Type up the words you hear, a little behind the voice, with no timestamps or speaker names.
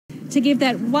to give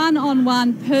that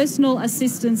one-on-one personal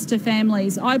assistance to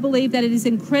families. I believe that it is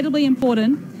incredibly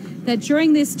important that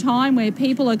during this time where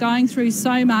people are going through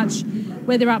so much,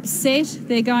 where they're upset,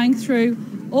 they're going through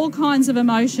all kinds of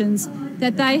emotions,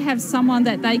 that they have someone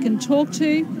that they can talk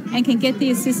to and can get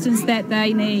the assistance that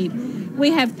they need.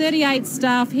 We have 38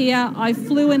 staff here. I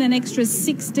flew in an extra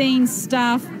 16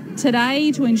 staff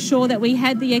today to ensure that we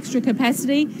had the extra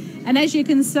capacity. And as you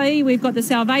can see, we've got the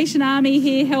Salvation Army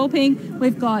here helping.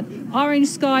 We've got Orange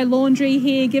Sky Laundry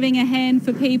here giving a hand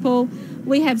for people.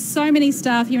 We have so many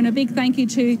staff here, and a big thank you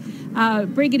to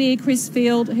Brigadier Chris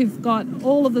Field, who've got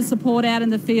all of the support out in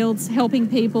the fields helping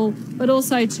people, but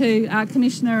also to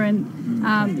Commissioner and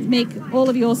Mick, all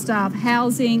of your staff,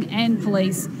 housing and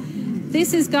police.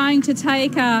 This is going to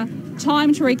take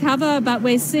time to recover, but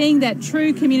we're seeing that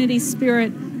true community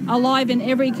spirit alive in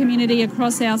every community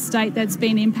across our state that's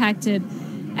been impacted.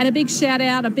 And a big shout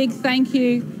out, a big thank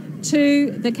you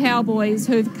to the Cowboys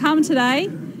who've come today,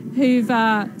 who've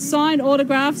signed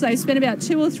autographs. They've spent about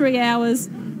 2 or 3 hours,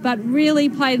 but really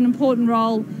played an important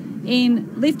role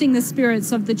in lifting the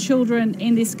spirits of the children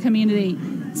in this community.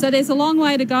 So there's a long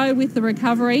way to go with the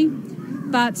recovery,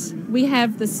 but we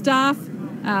have the staff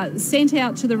sent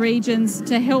out to the regions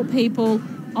to help people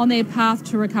on their path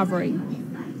to recovery.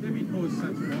 Debbie, caused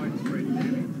such widespread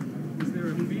damage. Is there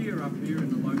a fear up here in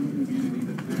the local community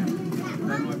that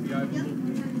they might be overlooked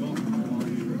and forgotten while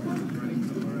you're running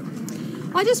somewhere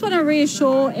else? I just want to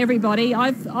reassure everybody,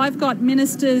 I've got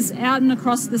ministers out and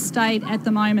across the state at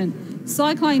the moment.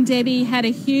 Cyclone Debbie had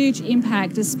a huge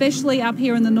impact, especially up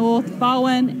here in the north,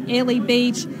 Bowen, Airlie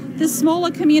Beach, the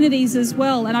smaller communities as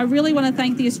well. And I really want to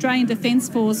thank the Australian Defence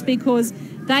Force because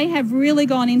they have really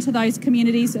gone into those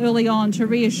communities early on to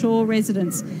reassure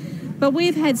residents. But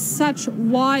we've had such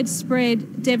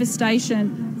widespread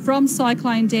devastation from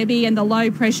Cyclone Debbie and the low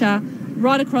pressure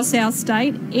right across our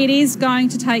state. It is going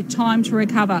to take time to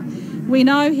recover. We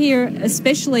know here,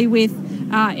 especially with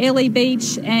Airlie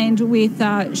Beach and with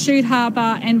Shute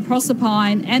Harbour and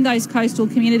Proserpine and those coastal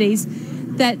communities,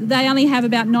 that they only have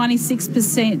about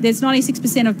 96%. There's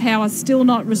 96% of power still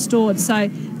not restored. So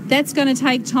that's going to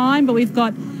take time, but we've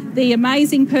got the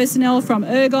amazing personnel from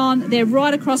Ergon. They're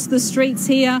right across the streets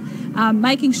here,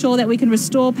 making sure that we can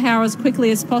restore power as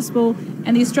quickly as possible,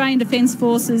 and the Australian Defence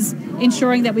Forces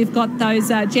ensuring that we've got those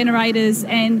generators,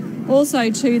 and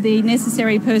also to the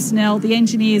necessary personnel, the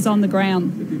engineers on the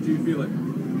ground. But did you feel it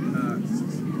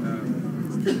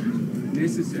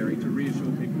necessary to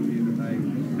reassure people here that they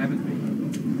haven't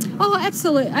been? Oh,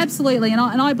 absolutely, and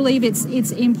I believe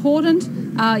it's important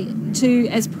to,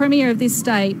 as Premier of this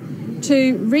state,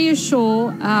 to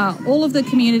reassure all of the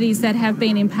communities that have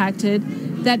been impacted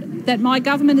that my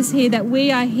government is here, that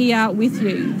we are here with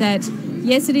you, that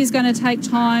yes, it is going to take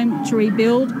time to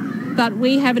rebuild, but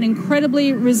we have an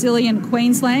incredibly resilient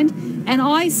Queensland, and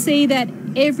I see that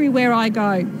everywhere I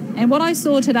go. And what I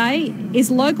saw today is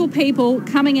local people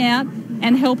coming out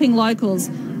and helping locals.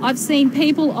 I've seen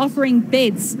people offering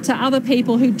beds to other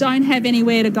people who don't have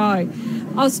anywhere to go.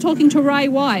 I was talking to Ray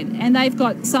White, and they've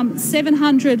got some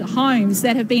 700 homes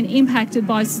that have been impacted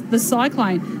by the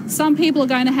cyclone. Some people are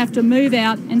going to have to move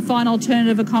out and find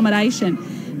alternative accommodation.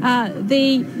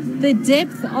 The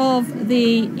depth of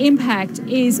the impact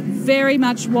is very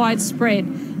much widespread,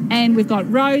 and we've got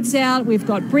roads out, we've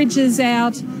got bridges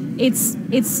out. It's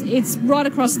right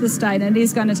across the state, and it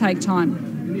is going to take time.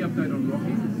 Any update on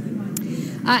Rocky?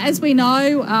 As we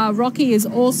know,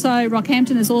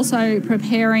 Rockhampton is also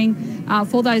preparing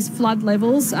for those flood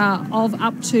levels of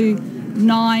up to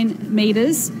 9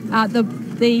 metres.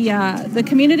 The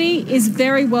community is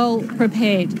very well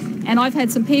prepared, and I've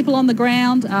had some people on the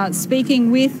ground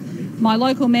speaking with my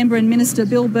local member and Minister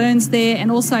Bill Burns there, and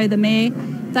also the Mayor.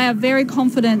 They are very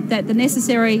confident that the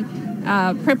necessary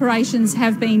preparations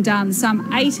have been done. Some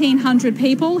 1,800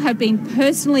 people have been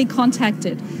personally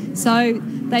contacted. So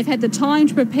they've had the time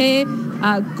to prepare.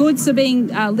 Goods are being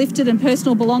lifted and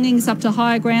personal belongings up to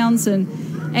higher grounds, and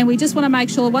we just want to make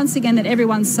sure once again that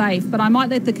everyone's safe. But I might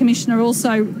let the Commissioner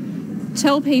also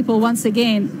tell people once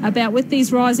again about, with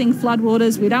these rising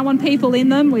floodwaters, we don't want people in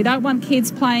them, we don't want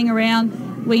kids playing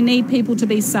around, we need people to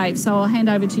be safe. So I'll hand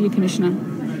over to you, Commissioner.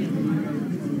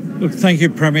 Look, thank you,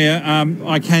 Premier.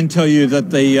 I can tell you that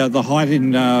the height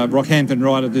in Rockhampton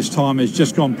right at this time has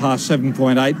just gone past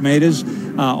 7.8 metres,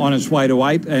 on its way to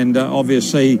 8, and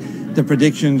obviously the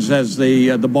predictions, as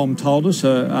the bomb told us,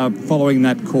 are following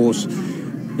that course.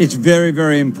 It's very,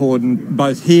 very important,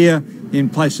 both here in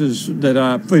places that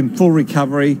are in full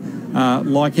recovery,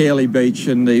 like Airlie Beach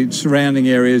and the surrounding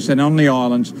areas, and on the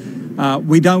islands.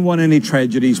 We don't want any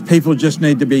tragedies. People just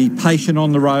need to be patient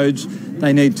on the roads.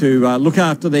 They need to look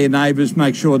after their neighbours,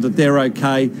 make sure that they're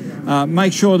okay,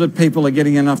 make sure that people are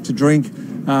getting enough to drink.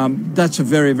 That's a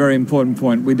very, very important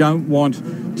point. We don't want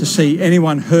to see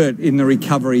anyone hurt in the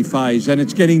recovery phase, and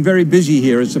it's getting very busy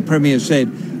here, as the Premier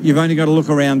said. You've only got to look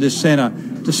around this centre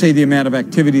to see the amount of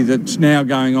activity that's now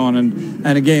going on,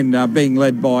 and again, being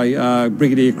led by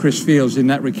Brigadier Chris Fields in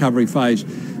that recovery phase.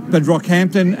 But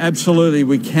Rockhampton, absolutely,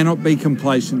 we cannot be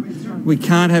complacent. We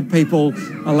can't have people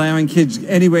allowing kids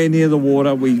anywhere near the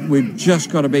water. We've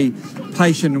just got to be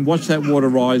patient and watch that water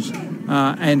rise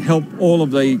and help all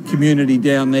of the community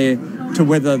down there to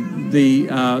weather the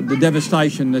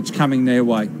devastation that's coming their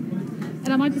way. And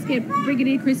I might just get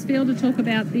Brigadier Chris Field to talk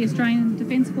about the Australian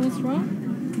Defence Force role.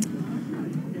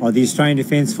 The Australian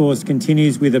Defence Force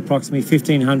continues with approximately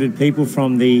 1,500 people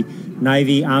from the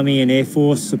Navy, Army and Air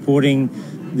Force supporting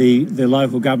the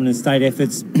local government and state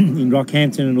efforts in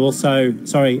Rockhampton and also, in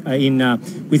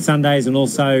Whitsundays and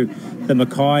also the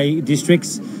Mackay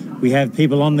districts. We have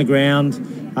people on the ground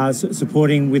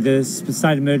supporting with the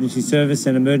State Emergency Service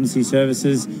and emergency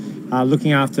services,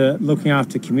 looking after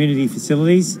community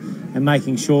facilities and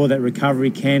making sure that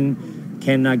recovery can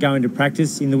go into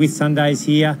practice. In the Whitsundays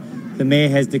here, the Mayor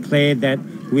has declared that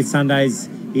Whitsundays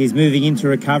is moving into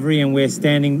recovery, and we're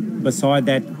standing beside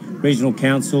that regional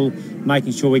council,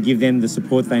 making sure we give them the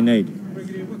support they need.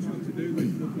 Brigadier, what's got to do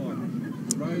with look like?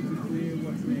 The roads are clear,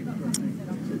 what's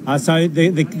next? So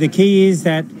the key is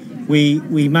that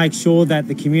we make sure that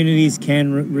the communities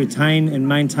can retain and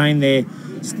maintain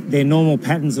their normal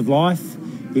patterns of life.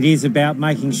 It is about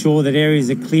making sure that areas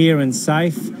are clear and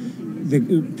safe.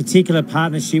 The particular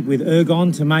partnership with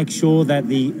Ergon to make sure that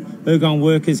the Ergon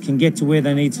workers can get to where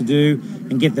they need to do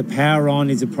and get the power on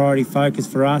is a priority focus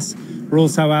for us. We're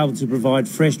also able to provide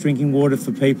fresh drinking water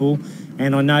for people,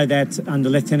 and I know that under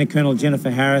Lieutenant Colonel Jennifer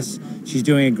Harris, she's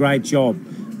doing a great job.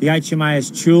 The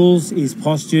HMAS Choules is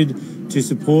postured to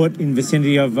support in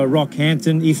vicinity of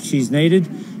Rockhampton if she's needed,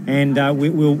 and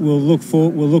we'll look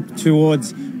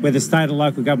towards where the state and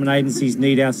local government agencies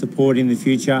need our support in the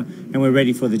future, and we're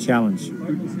ready for the challenge.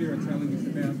 Locals here are telling us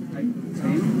about 8 to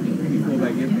 10 before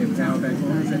they get their power back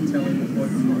on. Is that telling us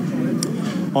what's not?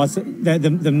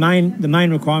 The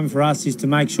main requirement for us is to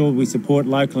make sure we support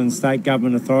local and state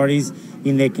government authorities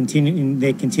in their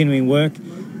continuing work.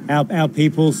 Our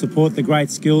people support the great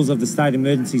skills of the state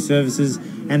emergency services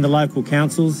and the local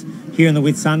councils. Here in the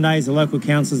Whitsundays, the local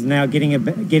councils are now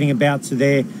getting about to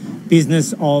their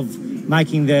business of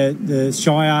making the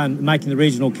Shire and making the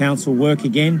regional council work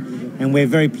again, and we're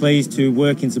very pleased to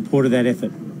work in support of that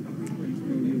effort.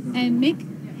 And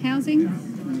Mick, housing?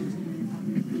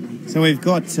 So we've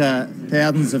got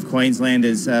thousands of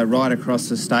Queenslanders right across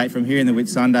the state, from here in the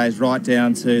Whitsundays right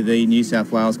down to the New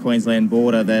South Wales-Queensland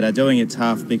border, that are doing it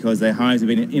tough because their homes have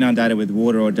been inundated with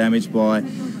water or damaged by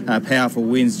powerful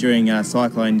winds during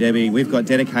Cyclone Debbie. We've got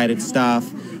dedicated staff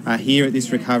here at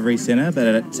this recovery centre, but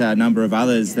at a number of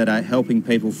others that are helping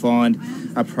people find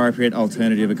appropriate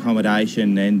alternative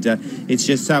accommodation. And it's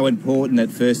just so important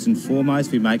that first and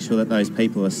foremost we make sure that those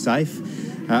people are safe.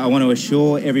 I want to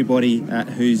assure everybody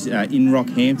who's in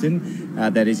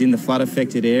Rockhampton that is in the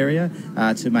flood-affected area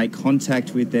to make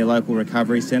contact with their local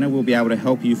recovery centre. We'll be able to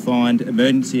help you find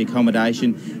emergency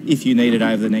accommodation if you need it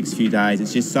over the next few days.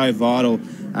 It's just so vital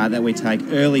that we take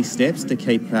early steps to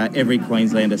keep every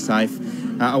Queenslander safe.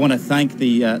 I want to thank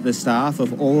the staff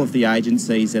of all of the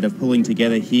agencies that are pulling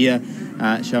together here,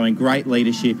 showing great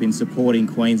leadership in supporting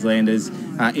Queenslanders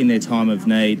in their time of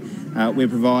need. We're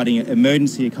providing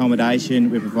emergency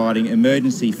accommodation, we're providing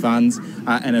emergency funds,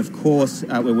 and of course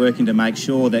we're working to make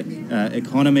sure that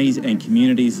economies and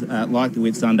communities like the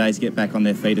Whitsundays get back on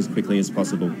their feet as quickly as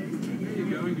possible.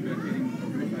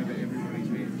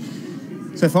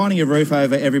 So finding a roof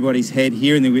over everybody's head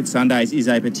here in the Whitsundays is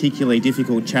a particularly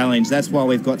difficult challenge. That's why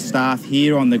we've got staff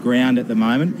here on the ground at the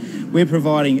moment. We're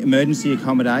providing emergency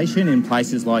accommodation in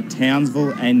places like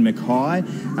Townsville and Mackay.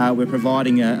 We're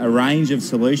providing a range of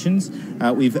solutions.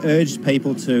 We've urged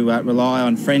people to rely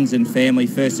on friends and family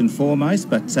first and foremost,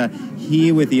 but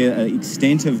here with the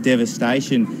extent of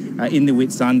devastation in the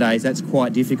Whitsundays, that's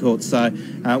quite difficult. So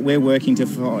we're working to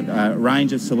find a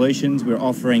range of solutions. We're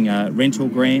offering rental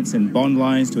grants and bond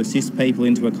loans to assist people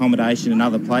into accommodation in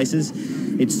other places.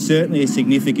 It's certainly a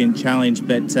significant challenge,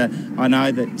 but I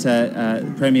know that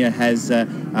the Premier has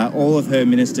all of her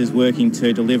ministers working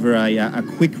to deliver a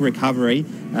quick recovery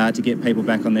to get people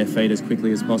back on their feet as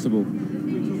quickly as possible.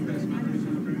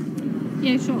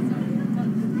 Yeah, sure.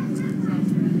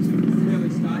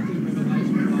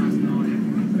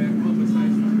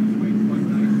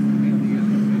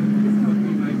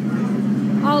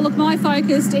 Well, look, my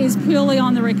focus is purely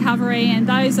on the recovery, and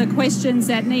those are questions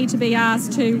that need to be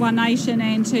asked to One Nation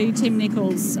and to Tim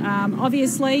Nichols.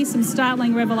 Obviously, some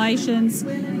startling revelations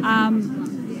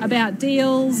about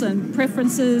deals and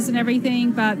preferences and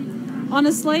everything, but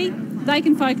honestly, they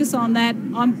can focus on that.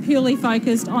 I'm purely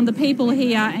focused on the people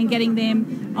here and getting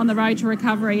them on the road to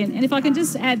recovery. And if I can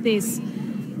just add this,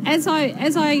 as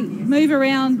I move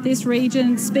around this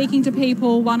region, speaking to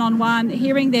people one-on-one,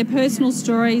 hearing their personal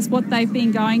stories, what they've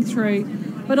been going through,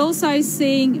 but also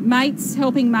seeing mates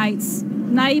helping mates,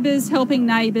 neighbours helping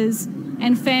neighbours,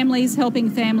 and families helping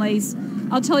families,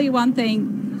 I'll tell you one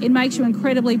thing, it makes you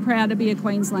incredibly proud to be a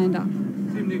Queenslander.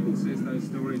 Tim Nichols says those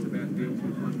stories about deals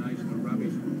with One Nation are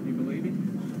rubbish. Do you believe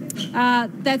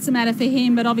him? That's a matter for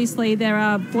him, but obviously there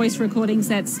are voice recordings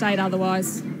that state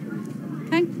otherwise.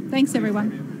 Okay, thanks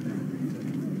everyone.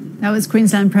 That was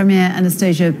Queensland Premier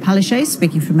Annastacia Palaszczuk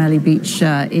speaking from Early Beach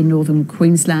in northern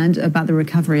Queensland about the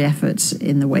recovery effort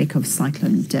in the wake of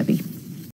Cyclone Debbie.